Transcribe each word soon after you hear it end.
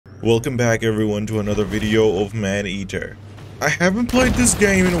Welcome back everyone to another video of Maneater. I haven't played this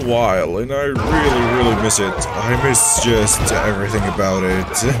game in a while and I really miss it. I miss just everything about it,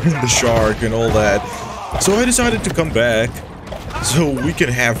 the shark and all that. So I decided to come back so we can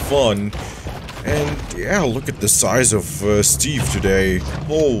have fun. And yeah, look at the size of Steve today.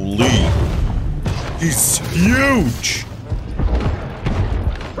 Holy, he's huge!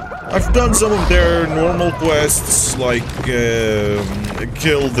 I've done some of their normal quests, like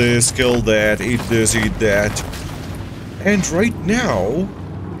kill this, kill that, eat this, eat that. And right now,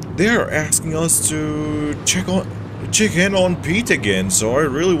 they're asking us to check in on Pete again, so I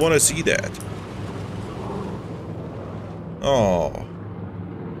really want to see that. Oh.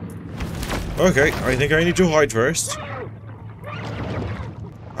 Okay, I think I need to hide first.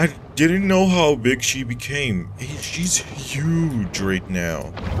 I didn't know how big she became. She's huge right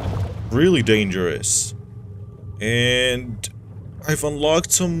now. Really dangerous. And I've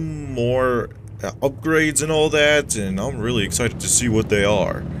unlocked some more upgrades and all that, and I'm really excited to see what they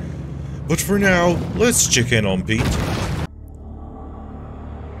are. But for now, let's check in on Pete.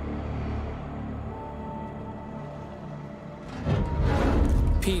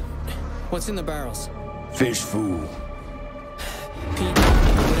 Pete, what's in the barrels? Fish food. Pete,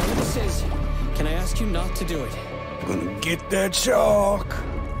 whatever this is, can I ask you not to do it? Gonna get that shark,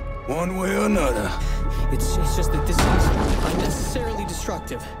 one way or another. It's just that this is unnecessarily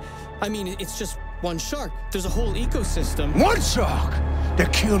destructive. I mean, it's just one shark. There's a whole ecosystem. One shark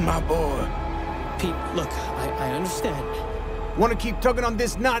that killed my boy. Pete, look, I understand. Wanna keep tugging on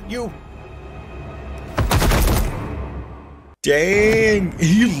this knot, you? Dang,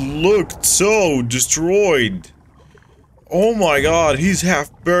 he looked so destroyed. Oh my god, he's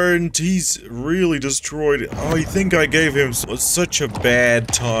half burnt, he's really destroyed. I think I gave him such a bad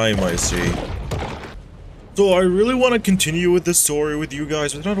time, I see. So I really want to continue with the story with you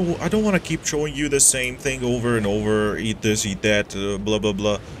guys, but I don't want to keep showing you the same thing over and over. Eat this, eat that, blah blah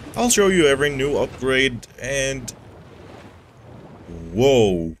blah. I'll show you every new upgrade and...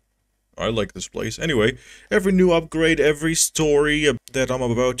 Whoa. I like this place. Anyway, every new upgrade, every story that I'm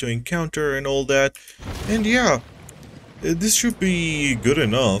about to encounter and all that. And yeah, this should be good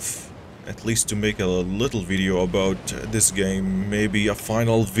enough. At least to make a little video about this game. Maybe a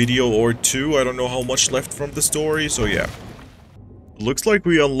final video or two. I don't know how much left from the story, so yeah. Looks like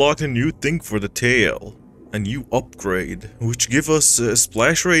we unlocked a new thing for the tail. A new upgrade, which give us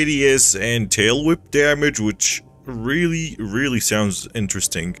splash radius and tail whip damage, which really sounds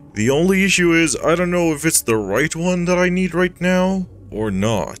interesting. The only issue is, I don't know if it's the right one that I need right now, or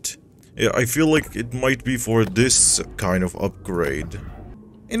not. Yeah, I feel like it might be for this kind of upgrade.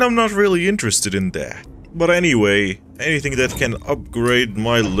 And I'm not really interested in that. But anyway, anything that can upgrade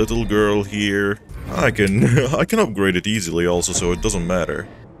my little girl here, I can upgrade it easily also, so it doesn't matter.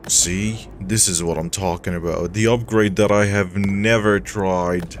 See, this is what I'm talking about. The upgrade that I have never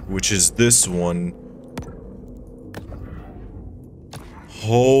tried, which is this one.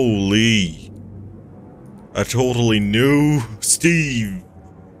 Holy. A totally new Steve.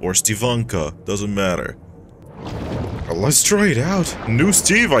 Or Stevanka, doesn't matter. Let's try it out. New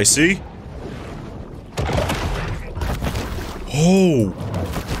Steve, I see. Oh.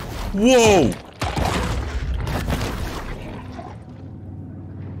 Whoa.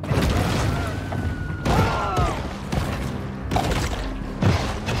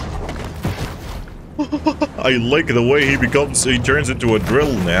 I like the way he turns into a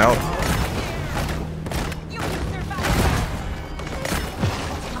drill now.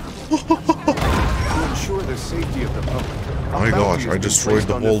 The safety of the public. My gosh, I destroyed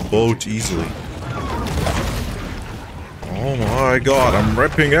the whole boat easily. Oh my god, I'm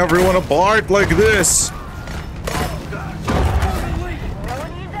ripping everyone apart like this!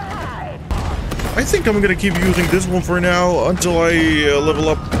 I think I'm gonna keep using this one for now until I level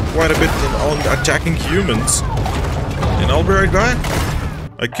up quite a bit on attacking humans. And I'll be right back.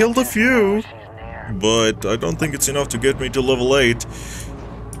 I killed a few, but I don't think it's enough to get me to level 8.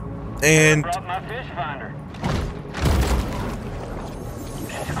 And...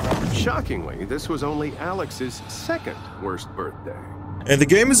 Shockingly, this was only Alex's second worst birthday. And the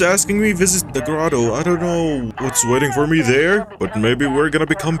game is asking me visit the grotto. I don't know what's waiting for me there, but maybe we're gonna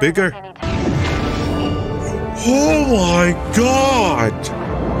become bigger. Oh my god!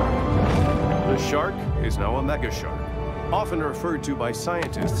 The shark is now a mega shark, often referred to by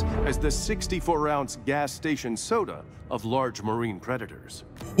scientists as the 64-ounce gas station soda of large marine predators.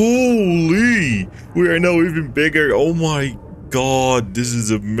 Holy! We are now even bigger. Oh my god, this is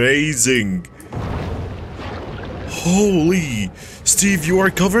amazing. Holy! Steve, you are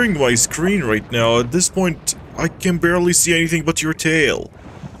covering my screen right now. At this point, I can barely see anything but your tail.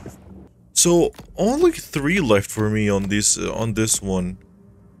 So, only 3 left for me on this one.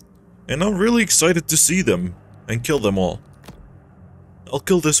 And I'm really excited to see them and kill them all. I'll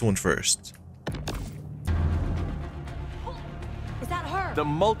kill this one first. Is that her? The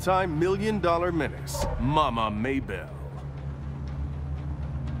multi-million-dollar menace, Mama Maybell.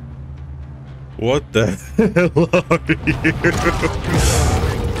 What the hell are you?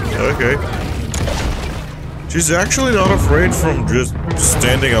 Okay. She's actually not afraid from just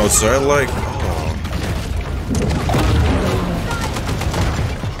standing outside like...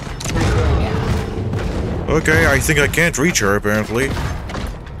 Oh. Okay, I think I can't reach her apparently.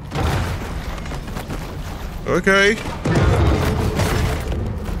 Okay.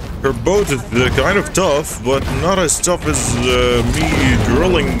 Her boat is kind of tough, but not as tough as me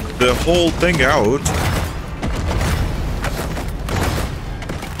drilling the whole thing out.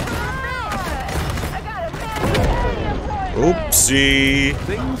 Oopsie.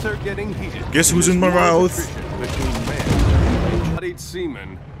 Things are getting heated. Guess who's in my mouth? Between man and bloodied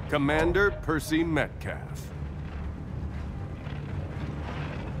seaman, Commander Percy Metcalf.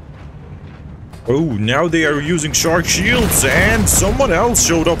 Oh, now they are using shark shields, and someone else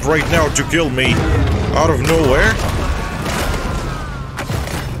showed up right now to kill me out of nowhere.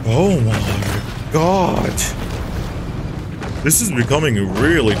 Oh my god. This is becoming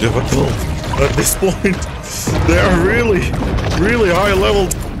really difficult at this point. They are really high-level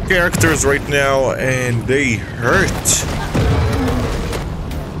characters right now, and they hurt.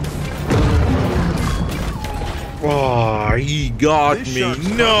 Oh, he got me. No!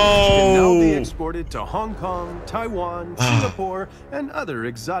 Can now be exported to Hong Kong, Taiwan, Singapore, and other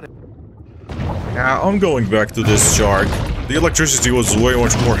exotic... Yeah, I'm going back to this shark. The electricity was way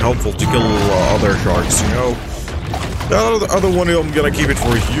much more helpful to kill other sharks, you know? The other one, I'm gonna keep it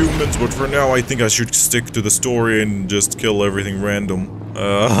for humans, but for now I think I should stick to the story and just kill everything random.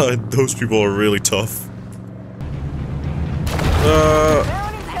 Those people are really tough.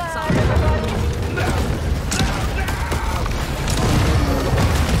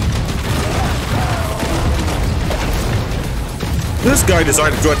 This guy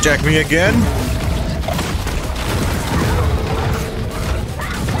decided to attack me again.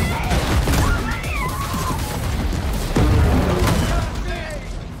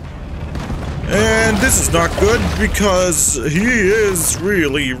 And this is not good because he is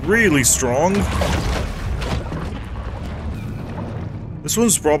really strong. This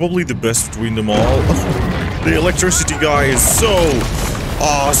one's probably the best between them all. The electricity guy is so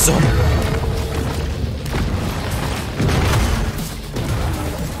awesome.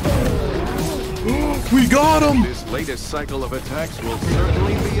 We got him! This latest cycle of attacks will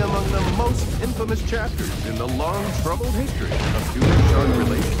certainly be among the most infamous chapters in the long, troubled history of human-shark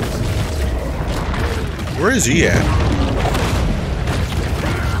relations. Where is he at?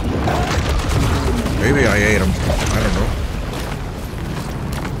 Maybe I ate him. I don't know.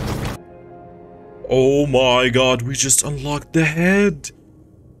 Oh my god, we just unlocked the head!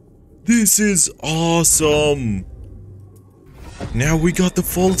 This is awesome! Now we got the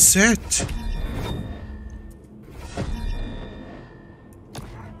full set!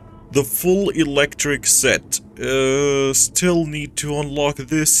 The full electric set. Still need to unlock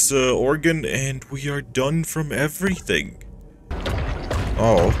this organ, and we are done from everything.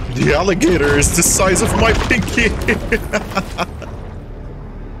 Oh, the alligator is the size of my pinky!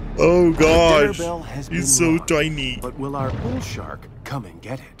 Oh gosh, he's so tiny. But will our bull shark come and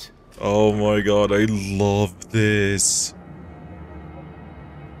get it? Oh my god, I love this.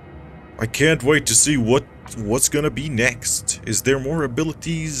 I can't wait to see what's gonna be next. Is there more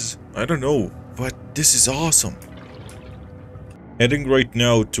abilities? I don't know, but this is awesome. Heading right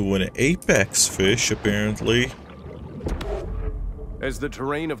now to an apex fish, apparently. As the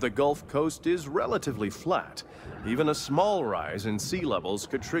terrain of the Gulf Coast is relatively flat, even a small rise in sea levels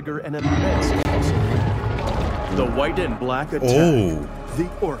could trigger an immense explosion. The white and black attack, the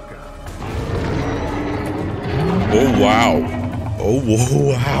Orca. Oh wow. Oh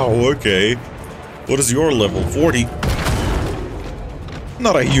wow, okay. What is your level? 40.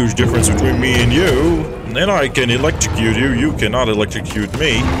 Not a huge difference between me and you. And I can electrocute you, you cannot electrocute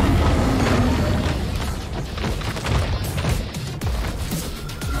me.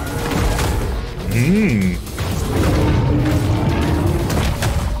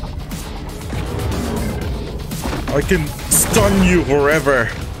 I can stun you forever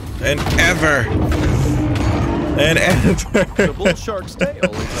and ever. And ever. The bull shark's tail is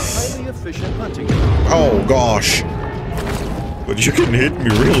a highly efficient hunting. Oh gosh. But you can hit me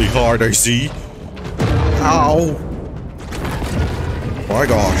really hard, I see. Ow. My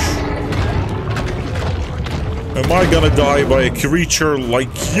gosh. Am I gonna die by a creature like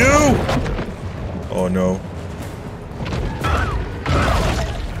you? Oh no.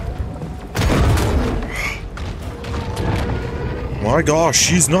 My gosh,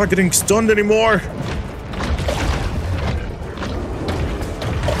 she's not getting stunned anymore.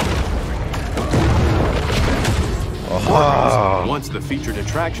 Aha. Once the featured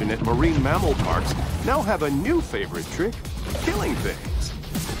attraction at marine mammal parks now have a new favorite trick, killing things.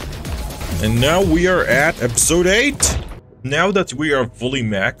 And now we are at episode 8. Now that we are fully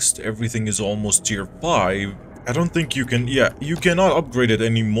maxed, everything is almost tier 5. I don't think you can, you cannot upgrade it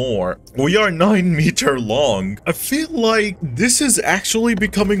anymore. We are 9 meters long. I feel like this is actually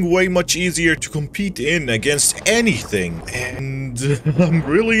becoming way much easier to compete in against anything. And I'm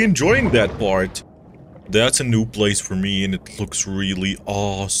really enjoying that part. That's a new place for me and it looks really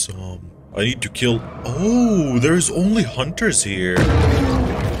awesome. I need to kill... Oh, there's only hunters here.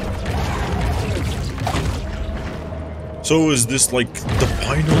 So is this like the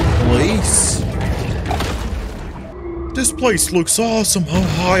final place? This place looks awesome, how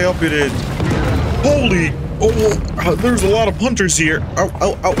high up it is. Holy, oh, there's a lot of hunters here. Ow,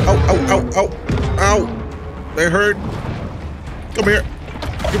 ow, ow, ow, ow, ow, ow, ow. They hurt. Come here.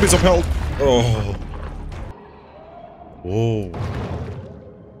 Give me some help. Oh. Whoa.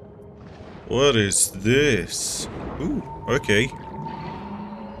 What is this? Ooh, okay.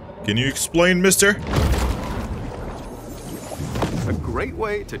 Can you explain, mister? A great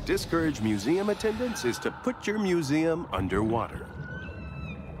way to discourage museum attendance is to put your museum underwater.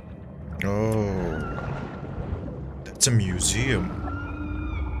 Oh. That's a museum.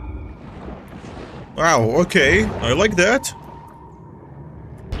 Wow, okay. I like that.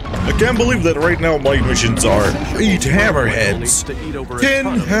 I can't believe that right now my missions are eat hammerheads. 10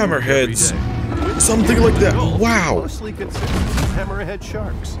 hammerheads. Something like that. Wow. Mostly considered hammerhead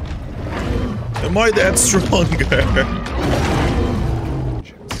sharks. Am I that strong?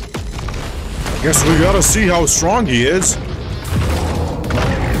 Guess we gotta see how strong he is.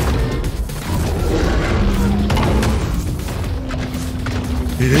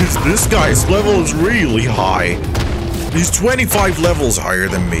 This guy's level is really high. He's 25 levels higher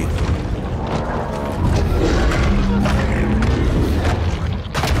than me.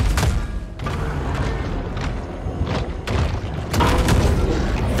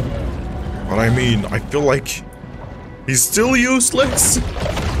 But I mean, I feel like he's still useless.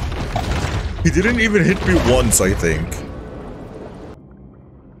 He didn't even hit me once, I think.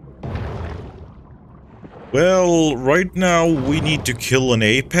 Well, right now we need to kill an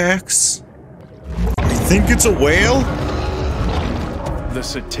apex. I think it's a whale. The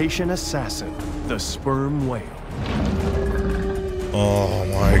cetacean assassin, the sperm whale. Oh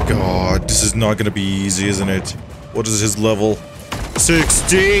my god, this is not gonna be easy, isn't it? What is his level?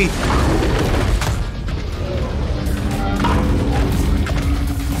 60!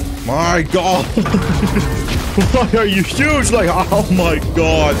 My god! Why are you huge? Like, oh my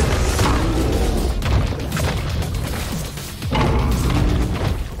god!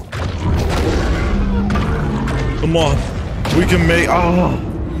 Come on, we can make.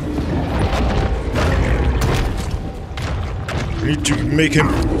 Need to make him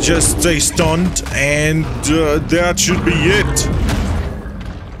just stay stunned, and that should be it.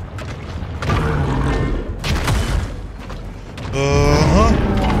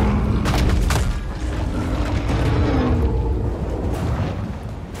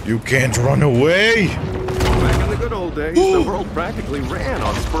 You can't run away! Back in the good old days, the world practically ran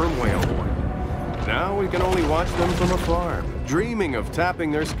on sperm whale oil. Now we can only watch them from afar, dreaming of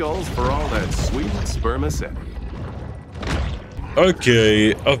tapping their skulls for all that sweet spermaceti.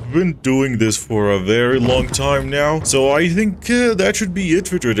 Okay, I've been doing this for a very long time now, so I think that should be it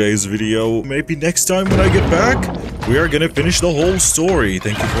for today's video. Maybe next time when I get back, we are gonna finish the whole story.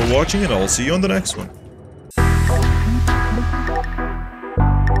 Thank you for watching, and I'll see you on the next one.